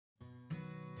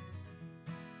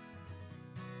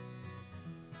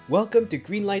Welcome to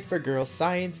Green Light for Girls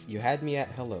Science. You had me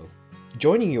at hello.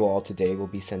 Joining you all today will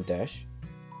be Sandesh,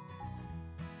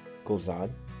 Gulzhan,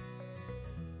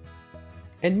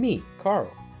 and me, Carl.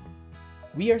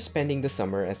 We are spending the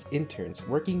summer as interns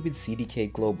working with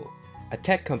CDK Global, a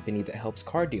tech company that helps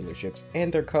car dealerships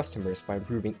and their customers by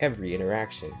improving every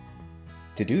interaction.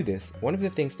 To do this, one of the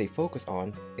things they focus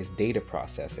on is data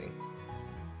processing.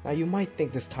 Now you might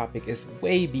think this topic is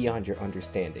way beyond your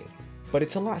understanding, but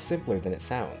it's a lot simpler than it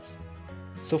sounds.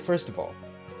 So first of all,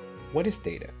 what is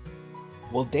data?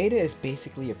 Well, data is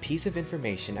basically a piece of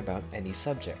information about any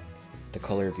subject. The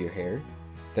color of your hair,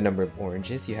 the number of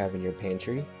oranges you have in your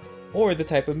pantry, or the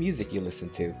type of music you listen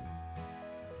to.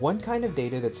 One kind of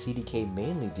data that CDK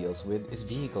mainly deals with is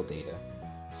vehicle data.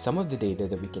 Some of the data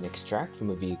that we can extract from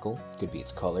a vehicle could be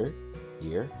its color,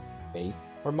 year, make,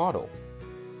 or model.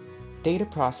 Data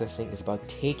processing is about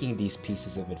taking these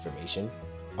pieces of information,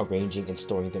 arranging and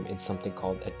storing them in something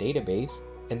called a database,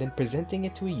 and then presenting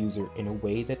it to a user in a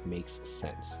way that makes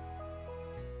sense.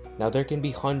 Now there can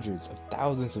be hundreds of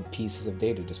thousands of pieces of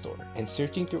data to store, and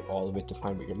searching through all of it to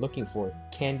find what you're looking for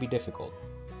can be difficult.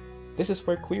 This is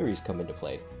where queries come into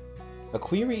play. A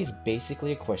query is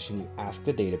basically a question you ask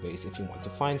the database if you want to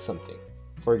find something.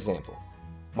 For example,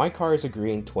 my car is a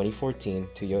green 2014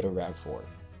 Toyota RAV4.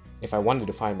 If I wanted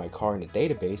to find my car in a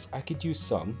database, I could use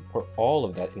some or all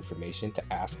of that information to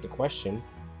ask the question,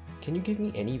 can you give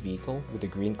me any vehicle with a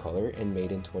green color and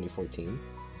made in 2014?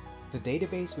 The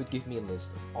database would give me a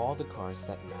list of all the cars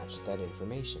that matched that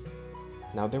information.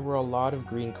 Now there were a lot of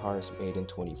green cars made in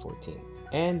 2014,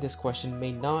 and this question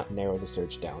may not narrow the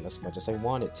search down as much as I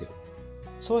want it to.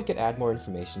 So I could add more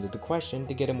information to the question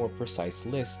to get a more precise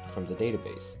list from the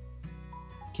database.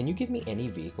 Can you give me any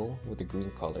vehicle with a green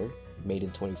color made in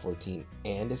 2014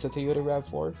 and is a Toyota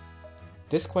RAV4?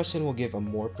 This question will give a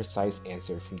more precise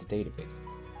answer from the database.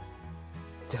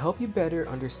 To help you better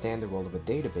understand the role of a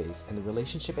database and the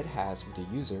relationship it has with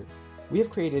the user, we have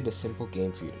created a simple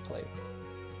game for you to play.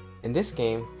 In this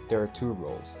game, there are two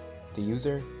roles, the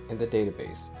user and the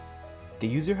database. The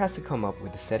user has to come up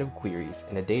with a set of queries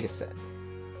and a dataset.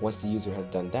 Once the user has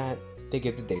done that, they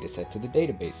give the dataset to the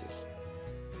databases.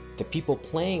 The people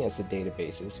playing as the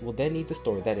databases will then need to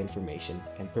store that information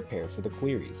and prepare for the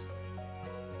queries.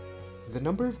 The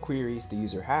number of queries the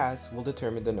user has will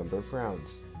determine the number of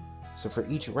rounds. So for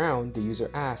each round, the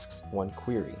user asks one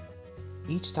query.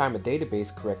 Each time a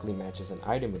database correctly matches an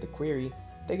item with a query,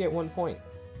 they get 1 point.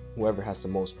 Whoever has the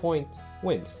most points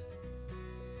wins.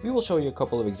 We will show you a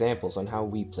couple of examples on how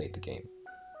we played the game.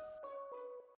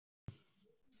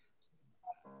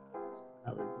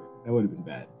 That would have been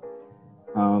bad.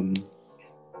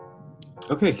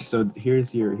 Okay, so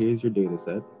here's your data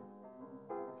set.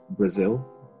 Brazil,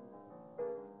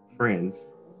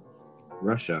 France,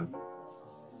 Russia,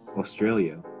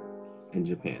 Australia, and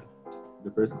Japan.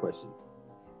 The first question,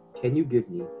 can you give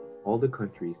me all the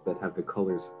countries that have the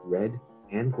colors red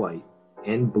and white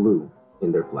and blue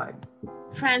in their flag?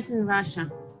 France and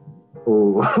Russia.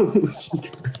 Oh.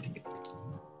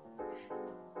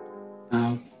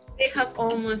 They have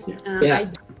almost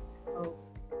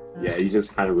Yeah, you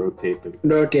just kind of rotate them.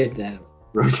 Rotate them.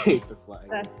 Rotate the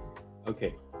flag.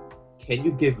 Okay. Can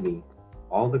you give me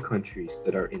all the countries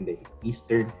that are in the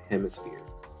Eastern Hemisphere?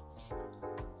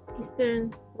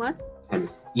 Eastern what?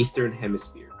 Eastern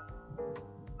Hemisphere.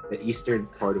 The eastern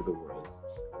part of the world.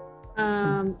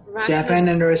 Russia, Japan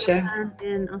and Russia.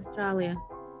 and Australia.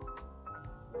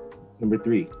 Number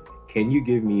 3. Can you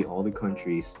give me all the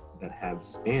countries that have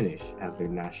Spanish as their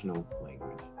national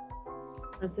language?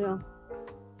 Brazil.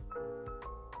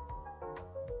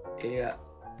 Yeah.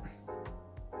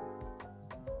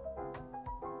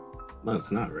 No,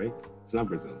 it's not, right? It's not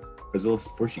Brazil. Brazil is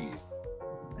Portuguese.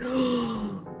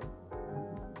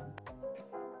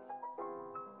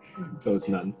 So it's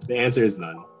none. The answer is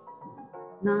none.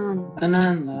 None.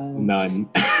 None. None.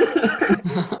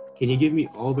 Can you give me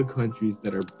all the countries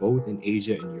that are both in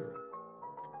Asia and Europe?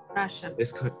 Russia. Yeah,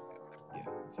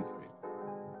 she's right.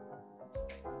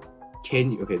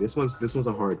 Can you? Okay, this one's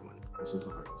a hard one. So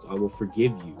I will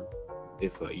forgive you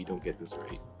if you don't get this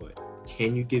right. But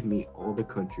can you give me all the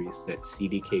countries that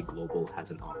CDK Global has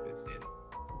an office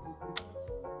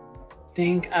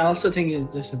in? I also think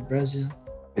it's just Brazil.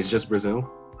 It's just Brazil?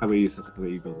 How about you,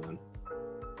 Gulzhan?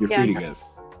 You're free to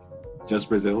guess. Just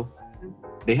Brazil?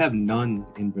 They have none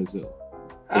in Brazil.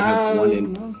 They have one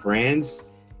in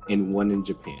France and one in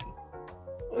Japan.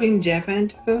 In Japan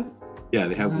too? Yeah,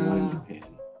 they have one in Japan.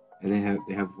 And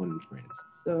they have one in France.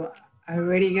 So, are you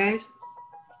ready, guys?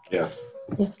 Yeah.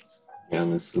 Yes. Yeah,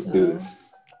 let's do this.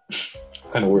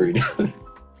 I'm kind of worried.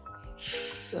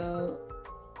 So,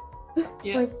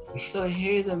 Yeah. Like, So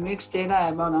here is a mixed data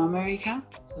about America.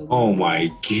 So Oh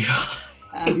my god.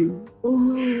 Um,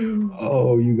 ooh.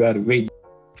 Oh, you gotta wait.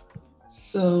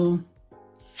 so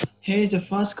here is the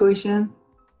first question.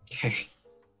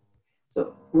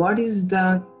 So what is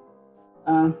the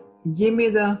give me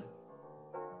the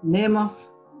name of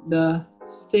the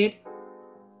state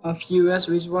of US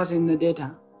which was in the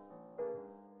data?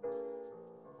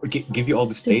 Okay, give you all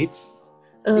the states.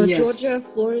 Yes. Georgia,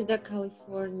 Florida,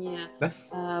 California, That's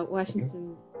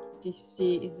Washington,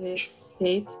 D.C. Is it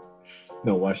state?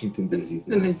 no Washington D.C. is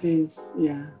not. This is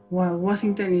Well,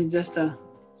 Washington is just a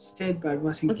state, but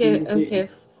Washington. Okay, is okay.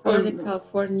 Florida, no.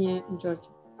 California, and Georgia.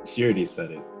 She already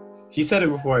said it. She said it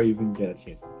before I even get a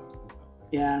chance to talk.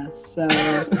 Yeah. So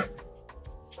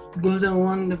Gulzhan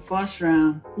won the first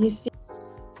round. You see,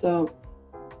 So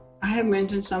I have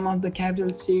mentioned some of the capital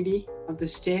city of the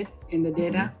state in the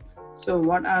data. So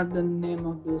what are the name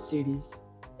of those cities?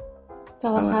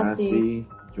 Tallahassee.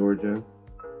 Georgia.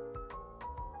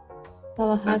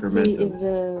 Tallahassee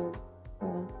Sacramento.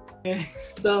 is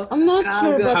So I'm not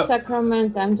sure Calgary- about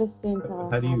Sacramento. I'm just saying How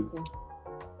Tallahassee. do you-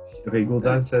 Okay,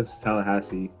 Gulzhan says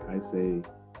Tallahassee. I say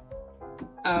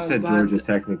I said but- Georgia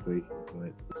technically,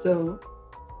 but So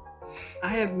I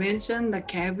have mentioned the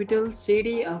capital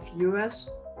city of US.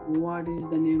 What is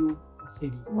the name of the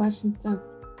city? Washington,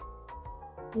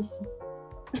 D.C.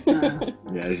 yeah,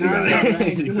 she got Alright,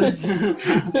 it. She got it.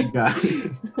 She got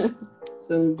it.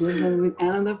 So good one with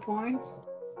another point.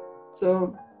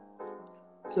 So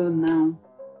now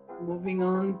moving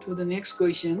on to the next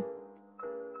question.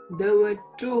 There were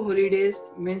 2 holidays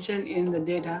mentioned in the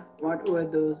data. What were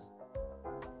those?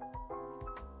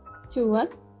 To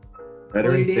what?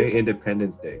 Veterans Holiday. Day,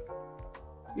 Independence Day.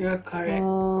 You're correct.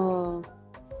 Oh,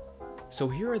 So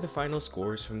here are the final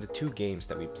scores from the 2 games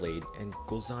that we played, and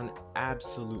Gulzhan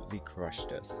absolutely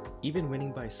crushed us, even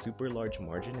winning by a super large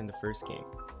margin in the first game.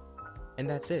 And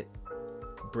that's it.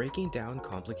 Breaking down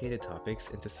complicated topics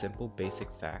into simple basic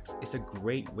facts is a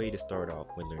great way to start off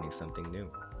when learning something new.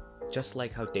 Just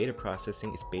like how data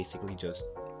processing is basically just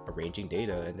arranging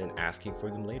data and then asking for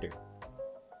them later.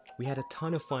 We had a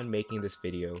ton of fun making this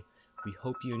video. We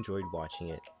hope you enjoyed watching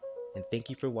it. And thank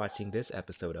you for watching this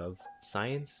episode of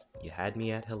Science, You Had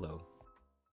Me at Hello.